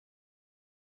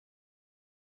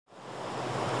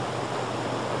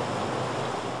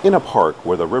In a park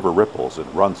where the river ripples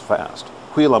and runs fast,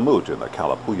 Willamette in the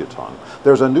Kalapuya tongue,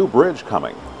 there's a new bridge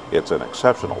coming. It's an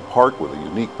exceptional park with a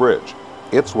unique bridge.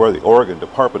 It's where the Oregon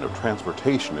Department of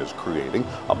Transportation is creating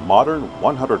a modern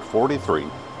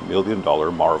 $143 million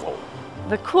marvel.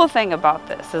 The cool thing about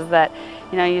this is that,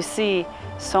 you see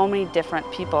so many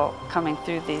different people coming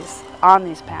through on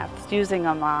these paths, using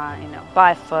them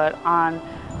by foot, on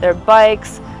their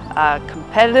bikes,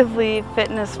 competitively,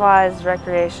 fitness-wise,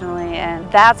 recreationally,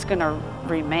 and that's going to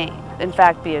remain, in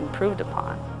fact, be improved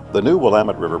upon. The new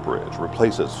Willamette River Bridge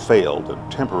replaces failed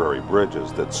and temporary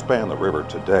bridges that span the river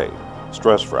today.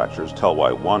 Stress fractures tell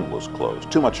why one was closed,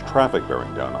 too much traffic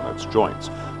bearing down on its joints.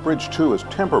 Bridge 2 is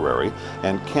temporary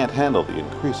and can't handle the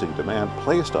increasing demand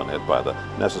placed on it by the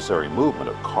necessary movement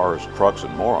of cars, trucks,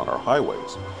 and more on our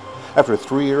highways. After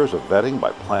 3 years of vetting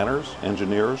by planners,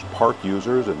 engineers, park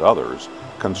users, and others,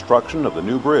 construction of the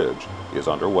new bridge is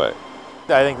underway.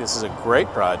 I think this is a great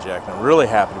project. I'm really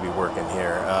happy to be working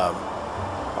here.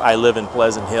 I live in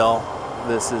Pleasant Hill.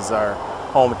 This is our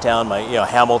hometown. My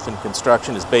Hamilton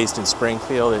Construction is based in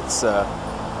Springfield.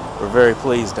 We're very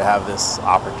pleased to have this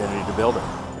opportunity to build it.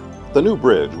 The new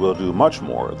bridge will do much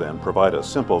more than provide a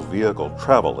simple vehicle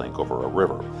travel link over a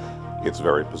river. Its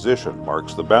very position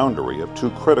marks the boundary of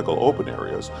two critical open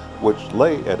areas which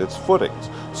lay at its footings,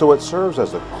 so it serves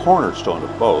as the cornerstone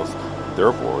of both,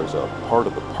 therefore is a part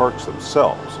of the parks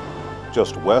themselves.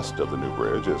 Just west of the new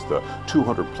bridge is the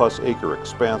 200-plus acre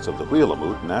expanse of the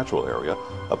Willamette natural area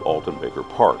of Alton Baker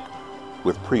Park.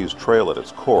 With Pre's Trail at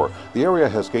its core, the area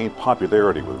has gained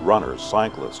popularity with runners,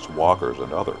 cyclists, walkers,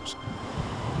 and others.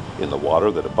 In the water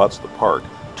that abuts the park,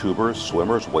 tubers,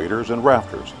 swimmers, waders, and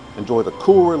rafters enjoy the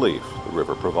cool relief the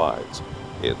river provides.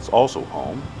 It's also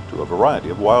home to a variety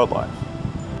of wildlife.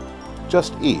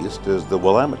 Just east is the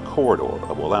Willamette corridor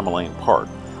of Willamette Park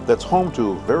that's home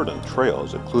to verdant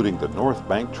trails, including the North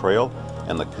Bank Trail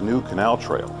and the Canoe Canal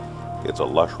Trail. It's a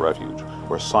lush refuge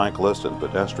where cyclists and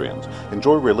pedestrians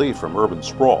enjoy relief from urban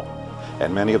sprawl,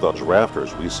 and many of those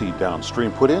rafters we see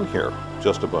downstream put in here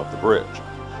just above the bridge.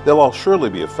 They'll all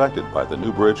surely be affected by the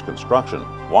new bridge construction,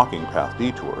 walking path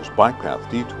detours, bike path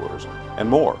detours, and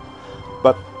more.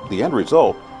 But the end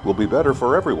result will be better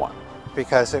for everyone.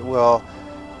 Because it will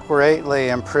greatly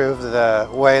improve the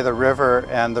way the river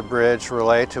and the bridge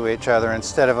relate to each other.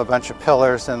 Instead of a bunch of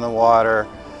pillars in the water,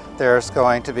 there's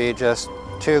going to be just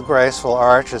two graceful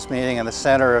arches meeting in the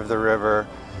center of the river,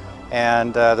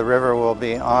 and the river will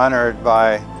be honored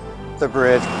by the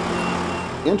bridge.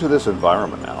 Into this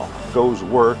environment now goes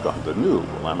work on the new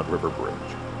Willamette River Bridge.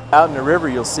 Out in the river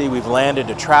you'll see we've landed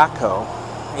a track hoe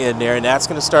in there, and that's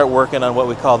going to start working on what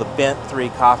we call the Bent 3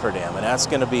 cofferdam, and that's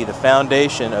going to be the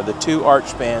foundation of the two arch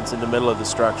spans in the middle of the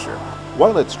structure.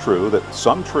 While it's true that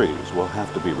some trees will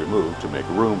have to be removed to make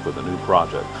room for the new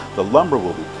project, the lumber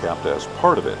will be kept as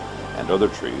part of it, and other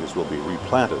trees will be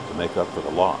replanted to make up for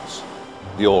the loss.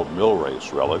 The old mill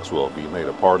race relics will be made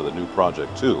a part of the new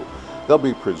project too. They'll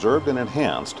be preserved and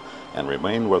enhanced and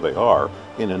remain where they are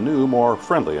in a new, more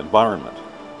friendly environment.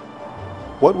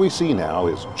 What we see now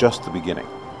is just the beginning.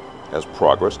 As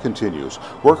progress continues,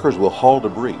 workers will haul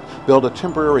debris, build a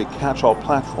temporary catch-all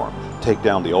platform, take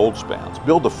down the old spans,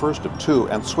 build the first of two,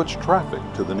 and switch traffic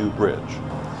to the new bridge.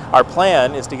 Our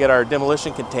plan is to get our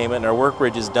demolition containment and our work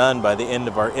bridges done by the end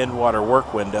of our end-water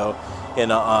work window,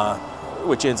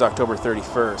 which ends October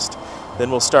 31st. Then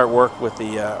we'll start work with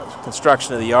the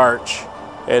construction of the arch,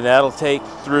 and that'll take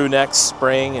through next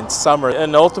spring and summer.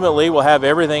 And ultimately we'll have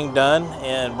everything done,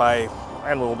 and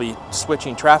we'll be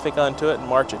switching traffic onto it in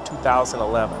March of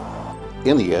 2011.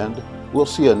 In the end, we'll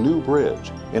see a new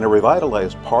bridge in a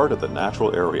revitalized part of the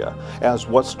natural area, as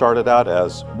what started out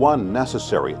as one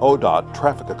necessary ODOT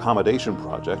traffic accommodation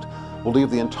project will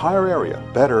leave the entire area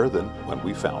better than when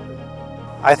we found it.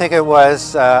 I think it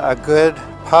was a good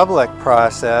public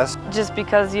process. Just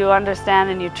because you understand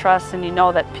and you trust and you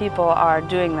know that people are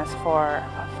doing this for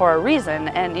a reason,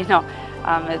 and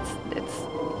it's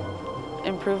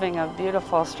improving a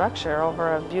beautiful structure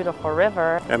over a beautiful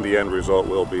river. And the end result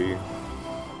will be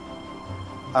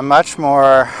a much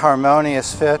more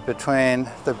harmonious fit between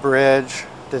the bridge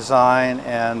design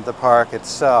and the park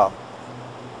itself.